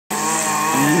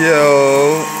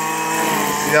Yo,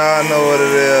 y'all know what it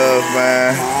is,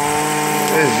 man.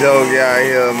 It's Yogi out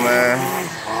here, man.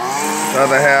 The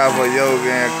other half of Yogi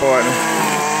and Courtney.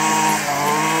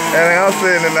 And I'm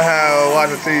sitting in the house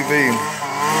watching TV.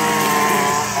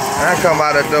 And I come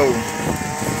out the door.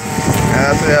 And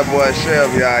I see that boy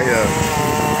Shelluv out here.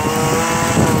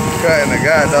 Cutting the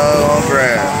goddamn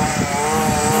grass.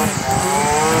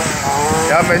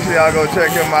 Y'all make sure y'all go check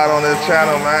him out on this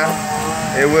channel, man.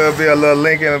 It will be a little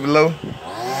link in below.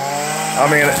 I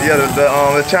mean, yeah,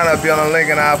 the channel will be on the link,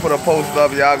 and I'll put a post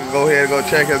up. Y'all can go ahead and go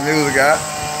check his music out.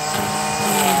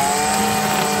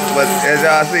 But as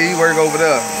y'all see, he work over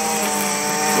there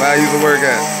where I used to work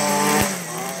at.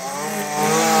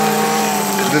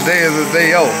 Today is his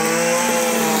day off.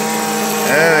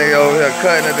 And they over here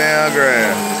cutting the damn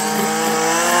grass.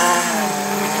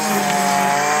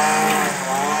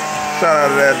 Shout out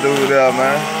to that dude there,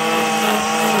 man.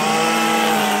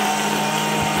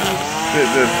 Shit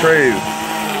just crazy.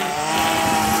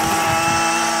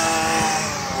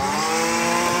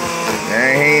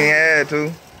 And he ain't had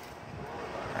to.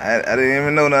 I didn't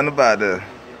even know nothing about that.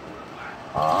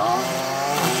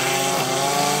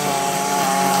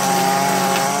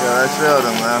 Yeah, that's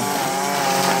Sheldon, man.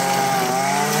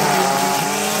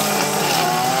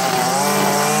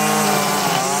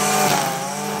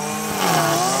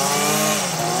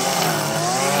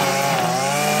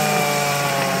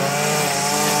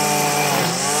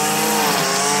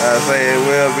 I say it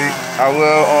will be. I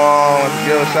will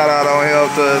give a shout out on him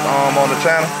to his, on the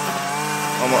channel,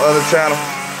 on my other channel,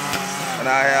 and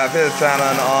I have his channel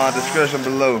in the description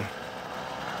below.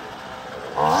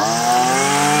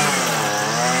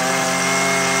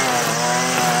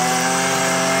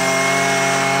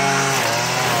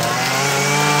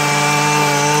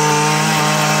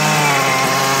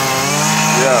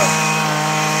 Yeah.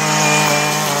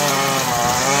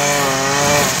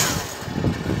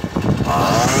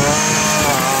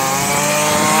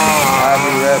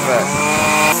 Back.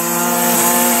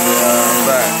 Yeah, I'm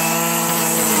back.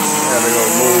 Gotta go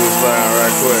move something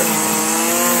right quick.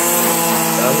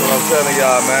 That's what I'm telling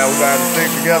y'all, man. We gotta stick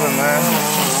together, man.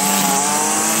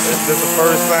 It's just the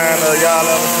first sign of y'all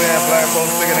ever seeing black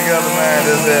folks sticking together, man.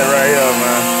 This is it right here,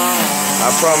 man. I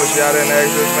promise you, I didn't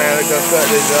ask this man to come cut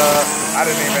this job. I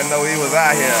didn't even know he was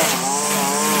out here.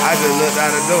 I just looked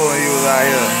out the door and he was out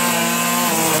here.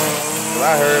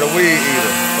 I heard a weed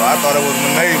eater, so I thought it was my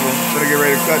neighbor. Gonna get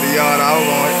ready to cut the yard. I was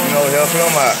gonna, help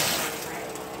him out.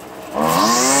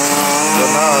 But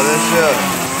no, this shit.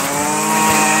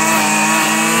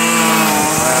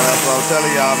 Man, that's what I'm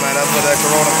telling y'all, man. That's what that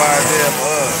coronavirus did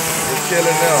for us. It's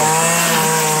killing them.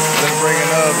 It's bringing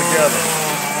us together.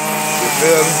 You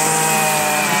feel me?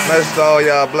 Message to all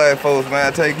y'all black folks,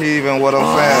 man. Take heed in what I'm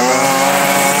saying, man.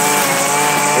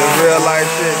 This real life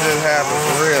shit just happened,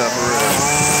 for real, for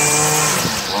real.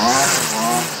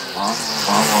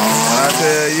 I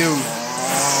tell you,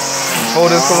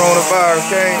 before this coronavirus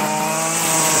came,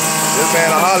 this man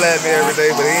will holler at me every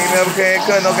day, but he ain't never came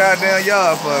cut no goddamn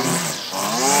yard for me.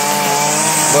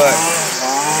 But,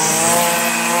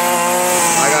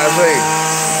 like I say,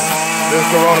 this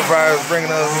coronavirus is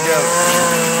bringing us together.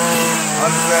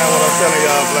 Understand what I'm telling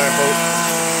y'all, black folks.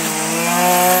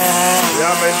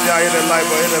 Y'all make sure y'all hit that like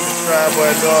button, hit that subscribe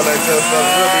button, do all that good stuff.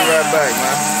 We'll be right back,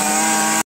 man.